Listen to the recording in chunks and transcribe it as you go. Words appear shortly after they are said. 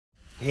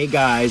Hey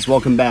guys,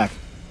 welcome back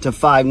to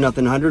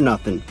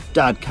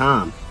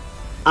 5NothinGunderNothin.com.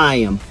 I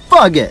am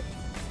Fugit,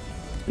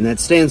 and that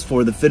stands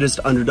for the fittest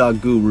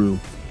underdog guru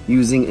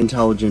using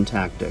intelligent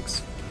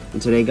tactics.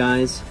 And today,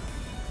 guys,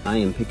 I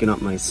am picking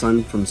up my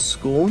son from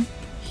school.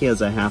 He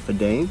has a half a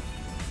day,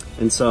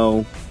 and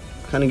so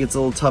kind of gets a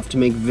little tough to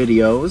make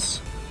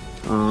videos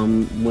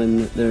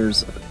when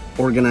there's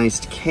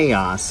organized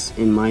chaos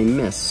in my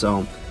midst.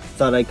 So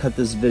thought I'd cut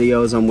this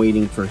video as I'm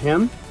waiting for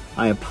him.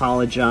 I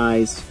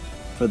apologize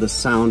for the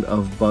sound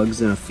of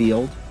bugs in a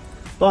field,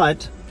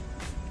 but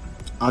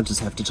I'll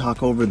just have to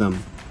talk over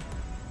them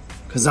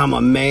because I'm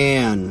a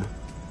man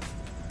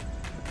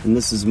and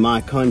this is my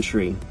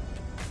country. I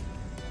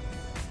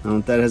don't know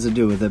what that has to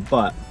do with it,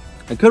 but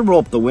I could roll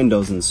up the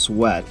windows and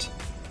sweat,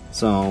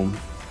 so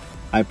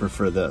I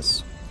prefer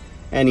this.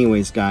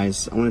 Anyways,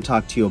 guys, I want to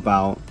talk to you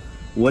about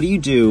what do you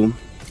do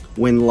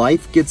when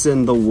life gets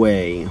in the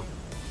way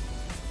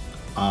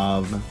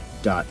of ...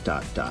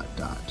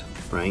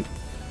 right?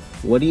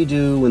 What do you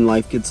do when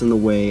life gets in the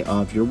way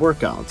of your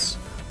workouts?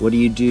 What do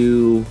you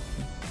do,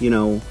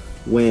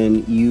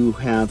 when you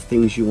have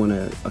things you want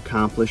to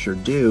accomplish or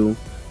do,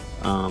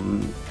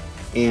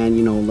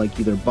 and, like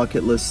either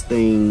bucket list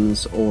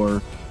things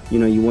or,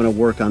 you want to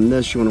work on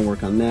this, you want to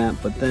work on that,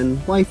 but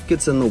then life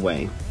gets in the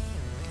way.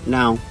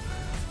 Now,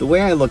 the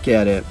way I look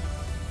at it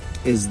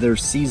is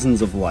there's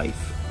seasons of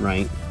life,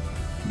 right?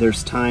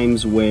 There's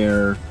times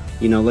where,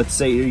 let's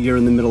say you're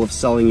in the middle of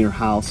selling your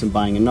house and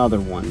buying another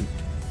one,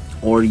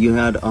 or you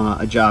had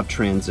a job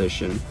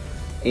transition,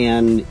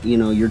 and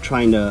you're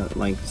trying to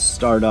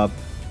start on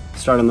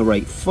the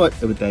right foot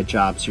with that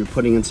job, so you're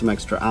putting in some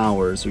extra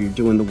hours, or you're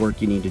doing the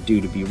work you need to do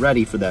to be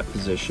ready for that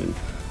position.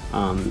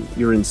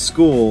 You're in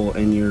school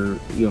and you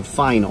have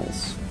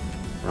finals,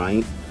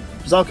 right?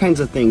 There's all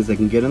kinds of things that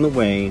can get in the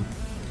way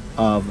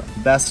of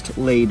best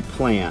laid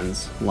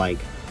plans, like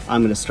I'm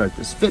going to start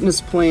this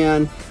fitness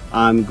plan,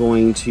 I'm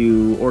going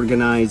to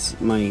organize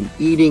my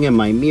eating and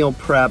my meal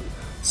prep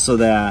so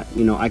that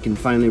I can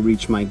finally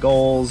reach my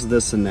goals,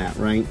 this and that,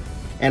 right?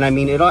 And I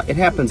mean, it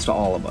happens to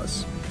all of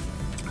us.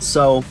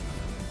 So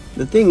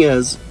the thing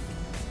is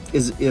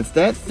if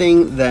that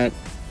thing that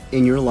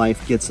in your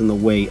life gets in the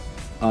way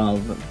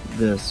of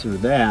this or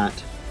that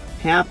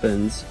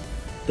happens,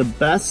 the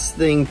best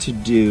thing to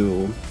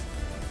do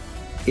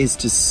is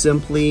to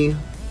simply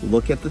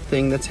look at the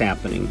thing that's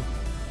happening.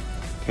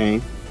 Okay?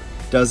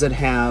 Does it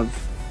have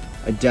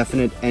a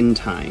definite end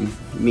time?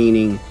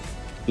 Meaning,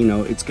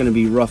 it's going to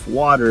be rough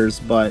waters,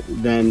 but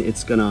then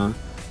it's going to,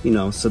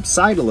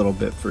 subside a little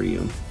bit for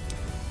you.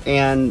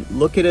 And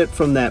look at it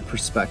from that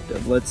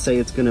perspective. Let's say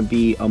it's going to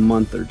be a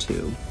month or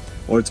two,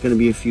 or it's going to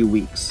be a few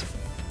weeks.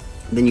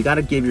 Then you got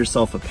to give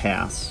yourself a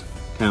pass,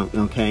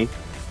 okay?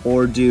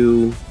 Or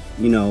do,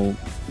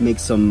 make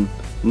some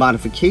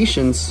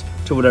modifications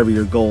to whatever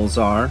your goals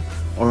are,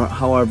 or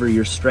however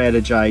you're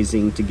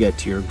strategizing to get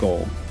to your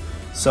goal.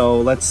 So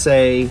let's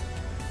say,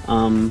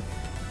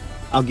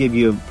 I'll give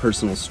you a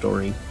personal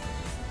story.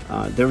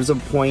 There was a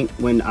point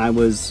when I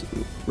was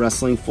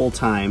wrestling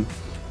full-time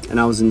and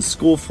I was in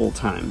school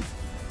full-time,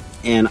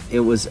 and it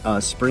was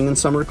spring and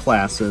summer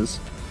classes,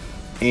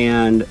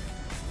 and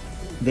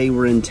they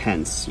were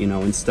intense.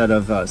 Instead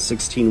of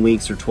 16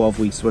 weeks or 12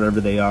 weeks, whatever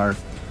they are,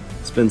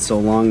 it's been so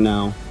long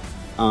now,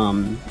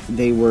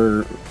 they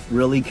were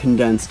really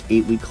condensed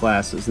 8-week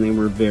classes, and they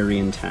were very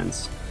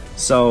intense.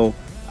 So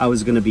I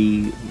was going to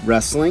be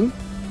wrestling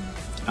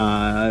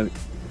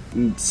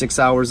 6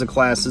 hours of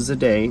classes a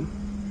day,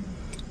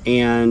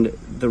 and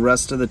the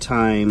rest of the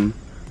time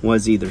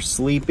was either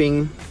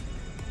sleeping,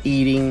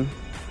 eating,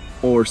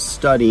 or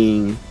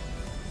studying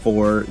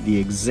for the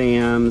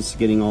exams,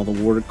 getting all the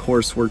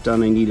coursework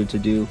done I needed to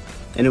do,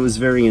 and it was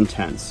very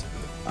intense.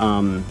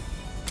 I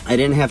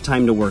didn't have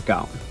time to work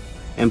out,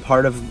 and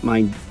part of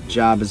my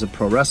job as a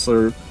pro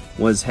wrestler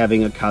was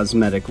having a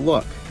cosmetic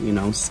look,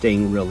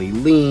 staying really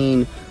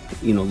lean,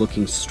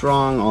 looking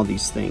strong, all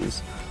these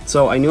things.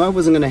 So I knew I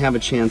wasn't going to have a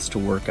chance to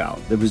work out.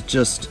 It was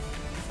just,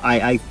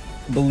 I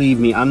believe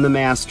me, I'm the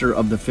master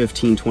of the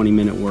 15-20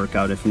 minute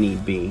workout if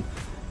need be,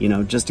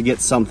 just to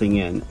get something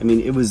in. I mean,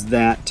 it was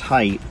that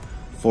tight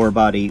for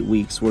about 8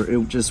 weeks where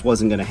it just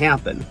wasn't going to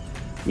happen.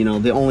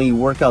 The only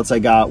workouts I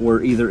got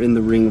were either in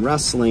the ring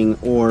wrestling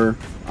or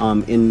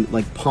in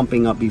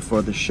pumping up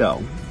before the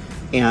show.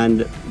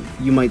 And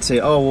you might say,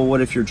 oh, well,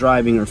 what if you're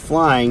driving or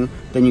flying?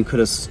 Then you could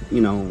have,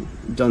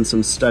 done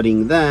some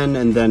studying then,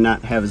 and then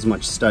not have as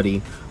much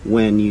study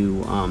when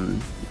you,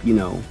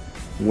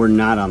 were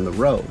not on the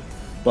road.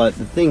 But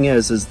the thing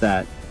is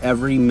that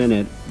every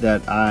minute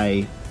that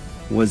I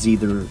was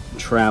either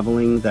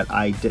traveling, that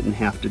I didn't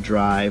have to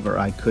drive, or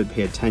I could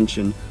pay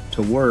attention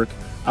to work,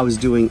 I was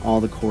doing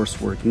all the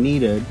coursework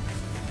needed.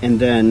 And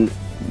then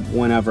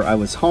whenever I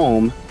was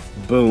home,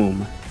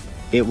 boom,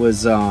 it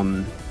was,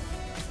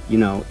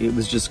 it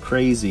was just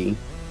crazy.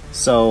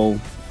 So,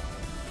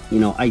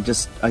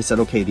 I said,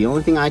 okay, the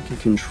only thing I could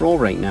control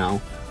right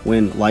now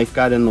when life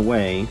got in the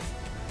way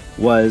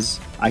was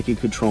I could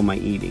control my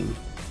eating.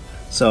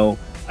 So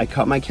I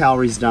cut my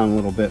calories down a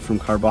little bit from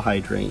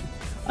carbohydrate.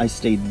 I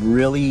stayed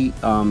really,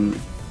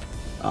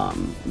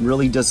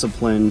 really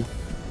disciplined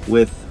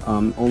with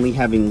only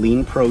having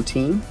lean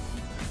protein.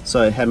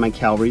 So I had my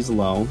calories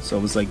low. So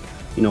it was like,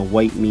 you know,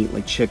 white meat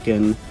like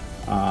chicken,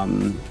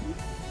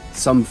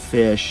 some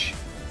fish,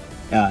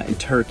 and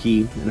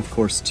turkey, and of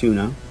course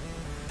tuna,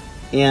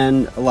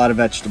 and a lot of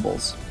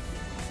vegetables.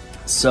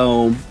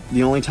 So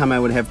the only time I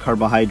would have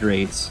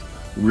carbohydrates,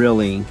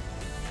 really,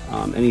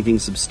 anything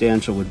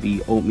substantial, would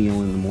be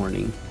oatmeal in the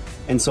morning.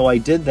 And so I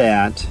did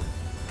that,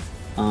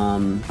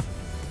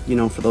 you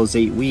know, for those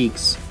 8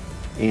 weeks,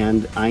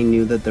 and I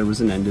knew that there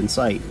was an end in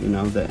sight. You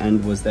know, the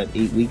end was that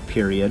 8-week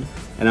period,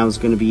 and I was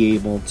going to be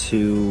able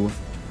to,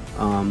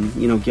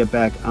 you know, get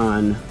back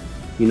on,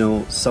 you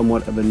know,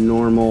 somewhat of a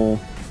normal,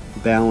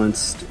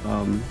 balanced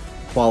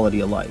quality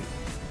of life.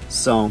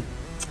 So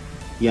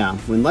yeah,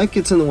 when life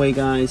gets in the way,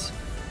 guys,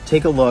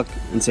 take a look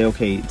and say,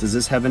 okay, does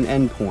this have an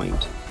end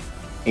point?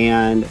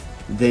 And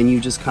then you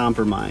just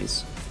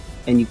compromise.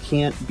 And you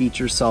can't beat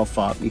yourself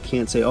up. You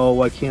can't say, oh,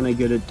 why can't I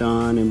get it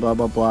done, and blah,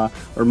 blah, blah,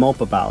 or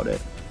mope about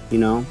it, you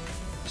know?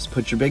 Just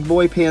put your big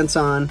boy pants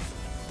on,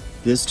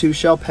 this too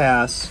shall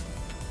pass,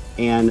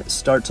 and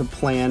start to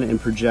plan and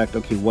project,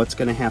 okay, what's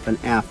gonna happen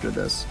after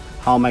this?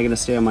 How am I gonna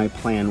stay on my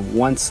plan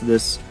once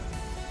this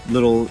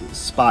little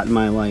spot in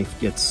my life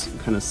gets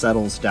kind of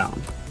settles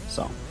down?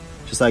 So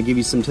just thought I'd give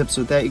you some tips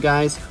with that, you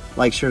guys.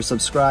 Like, share,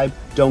 subscribe.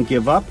 Don't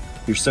give up.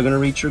 You're still gonna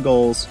reach your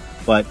goals,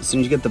 but as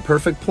soon as you get the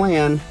perfect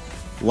plan,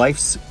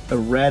 life's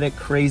erratic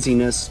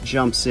craziness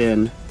jumps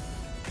in,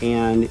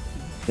 and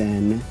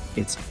then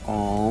it's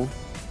all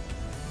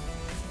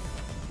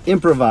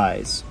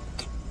improvise.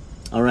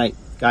 All right,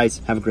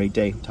 guys, have a great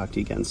day. Talk to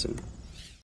you again soon.